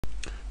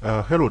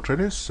Hello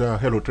traders,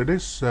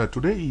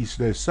 today is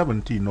the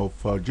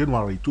 17th of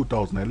January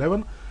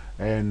 2011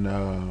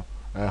 and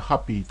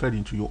happy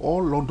trading to you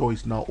all. London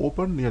is now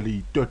open,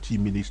 nearly 30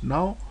 minutes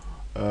now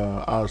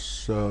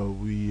as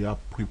we are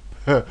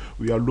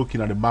we are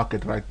looking at the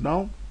market right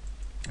now.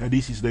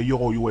 This is the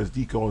Euro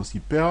USD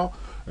currency pair,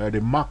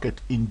 the market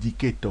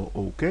indicator.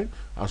 Okay,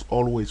 as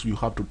always, you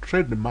have to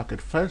trade the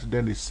market first,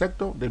 then the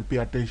sector, then pay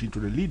attention to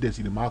the leaders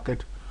in the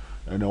market,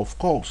 and of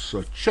course,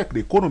 check the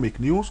economic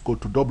news. Go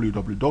to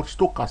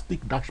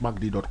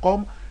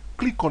www.stochastic-markd.com,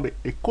 click on the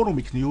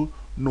economic news,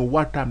 know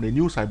what time the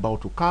news are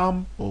about to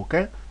come.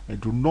 Okay,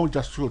 and do not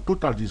just show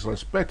total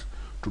disrespect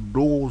to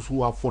those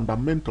who are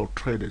fundamental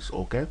traders.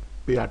 Okay,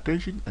 pay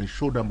attention and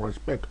show them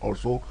respect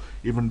also,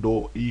 even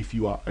though if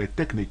you are a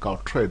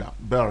technical trader,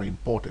 very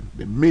important,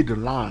 the middle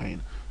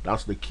line,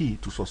 that's the key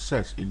to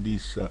success in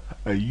this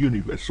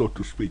universe, so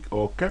to speak.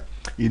 Okay,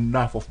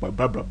 enough of my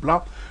blah blah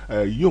blah.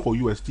 Euro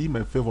USD,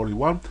 my favorite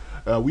one.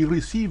 We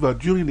receive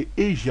during the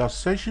Asia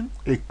session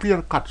a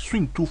clear cut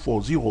swing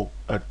 240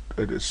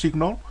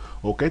 signal,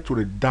 okay, to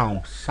the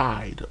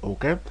downside.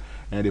 Okay,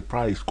 and the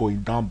price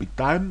going down big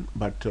time,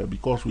 but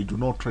because we do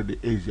not trade the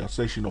Asia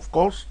session, of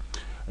course,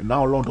 and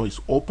now London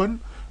is open.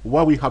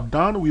 What we have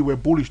done, we were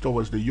bullish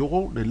towards the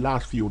euro the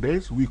last few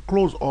days. We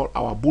close all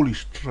our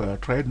bullish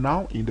trade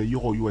now in the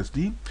euro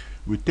USD.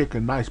 We take a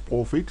nice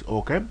profit.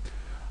 Okay,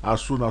 as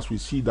soon as we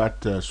see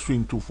that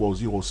swing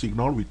 240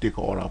 signal, we take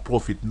all our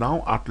profit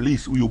now. At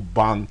least you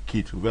bank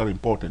it. Very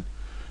important,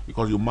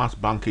 because you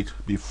must bank it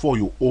before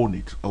you own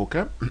it.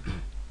 Okay.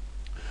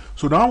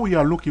 So now we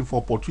are looking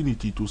for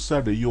opportunity to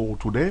sell the euro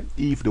today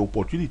if the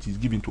opportunity is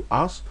given to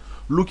us.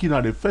 Looking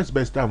at the first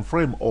best time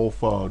frame of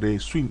the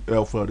swing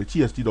of the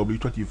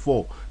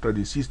TSTW24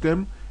 trading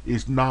system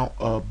is now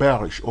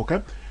bearish.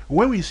 Okay,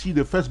 when we see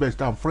the first best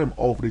time frame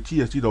of the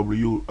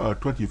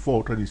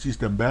TSTW24 trading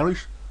system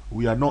bearish,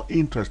 we are not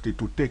interested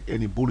to take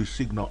any bullish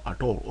signal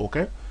at all.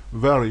 Okay,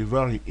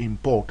 very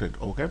important.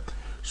 Okay,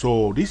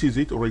 so this is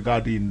it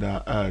regarding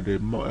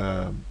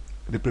the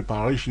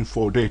preparation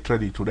for day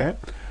trading today.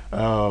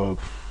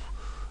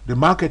 The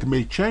market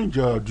may change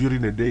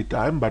during the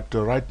daytime, but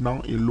right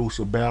now it looks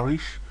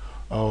bearish.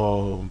 We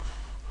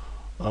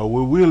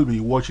will be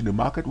watching the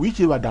market.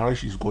 Whichever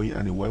direction is going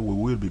anyway, we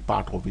will be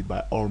part of it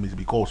by all means,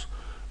 because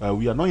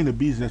we are not in the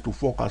business to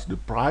forecast the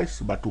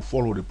price, but to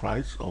follow the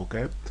price.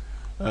 Okay.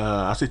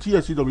 As a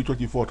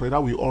TSTW24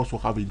 trader, we also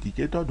have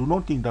indicator. Do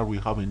not think that we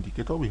have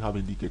indicator. We have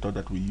indicator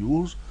that we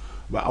use.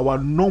 But our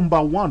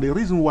number one, the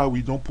reason why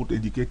we don't put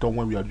indicator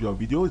when we are doing a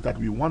video is that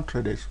we want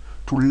traders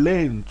to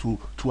learn to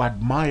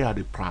admire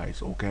the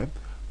price. Okay,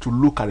 to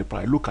look at the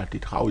price, look at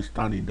it, how it's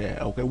standing there.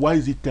 Okay, what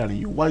is it telling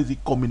you? What is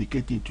it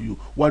communicating to you?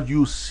 What do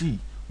you see?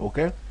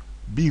 Okay,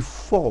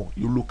 before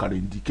you look at the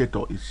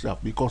indicator itself,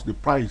 because the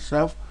price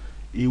itself,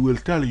 it will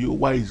tell you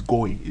where it's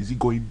going. Is it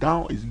going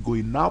down? Is it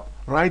going up?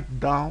 Right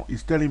down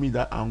is telling me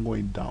that I'm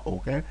going down.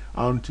 Okay,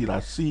 until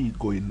I see it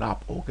going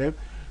up. Okay,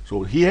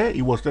 so here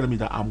it was telling me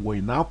that I'm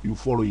going up, you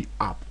follow it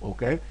up.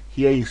 Okay,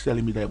 here it's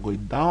telling me that I'm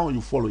going down,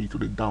 you follow it to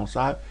the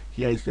downside.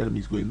 Here it's telling me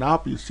it's going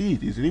up, you see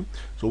it, isn't it?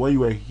 So when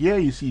you are here,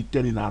 you see it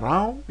turning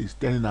around, it's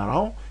turning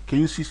around. Can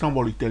you see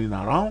somebody turning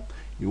around?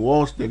 It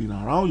was turning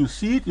around, you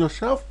see it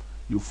yourself,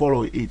 you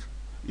follow it.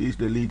 It's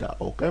the leader.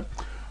 Okay,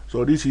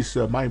 so this is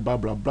my blah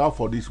blah blah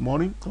for this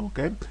morning.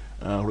 Okay,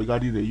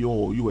 regarding the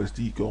Euro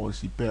USD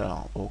currency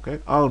pair. Okay,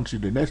 until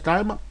the next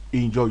time,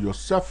 enjoy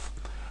yourself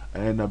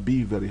and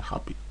be very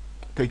happy.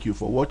 Thank you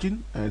for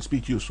watching, and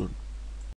speak to you soon.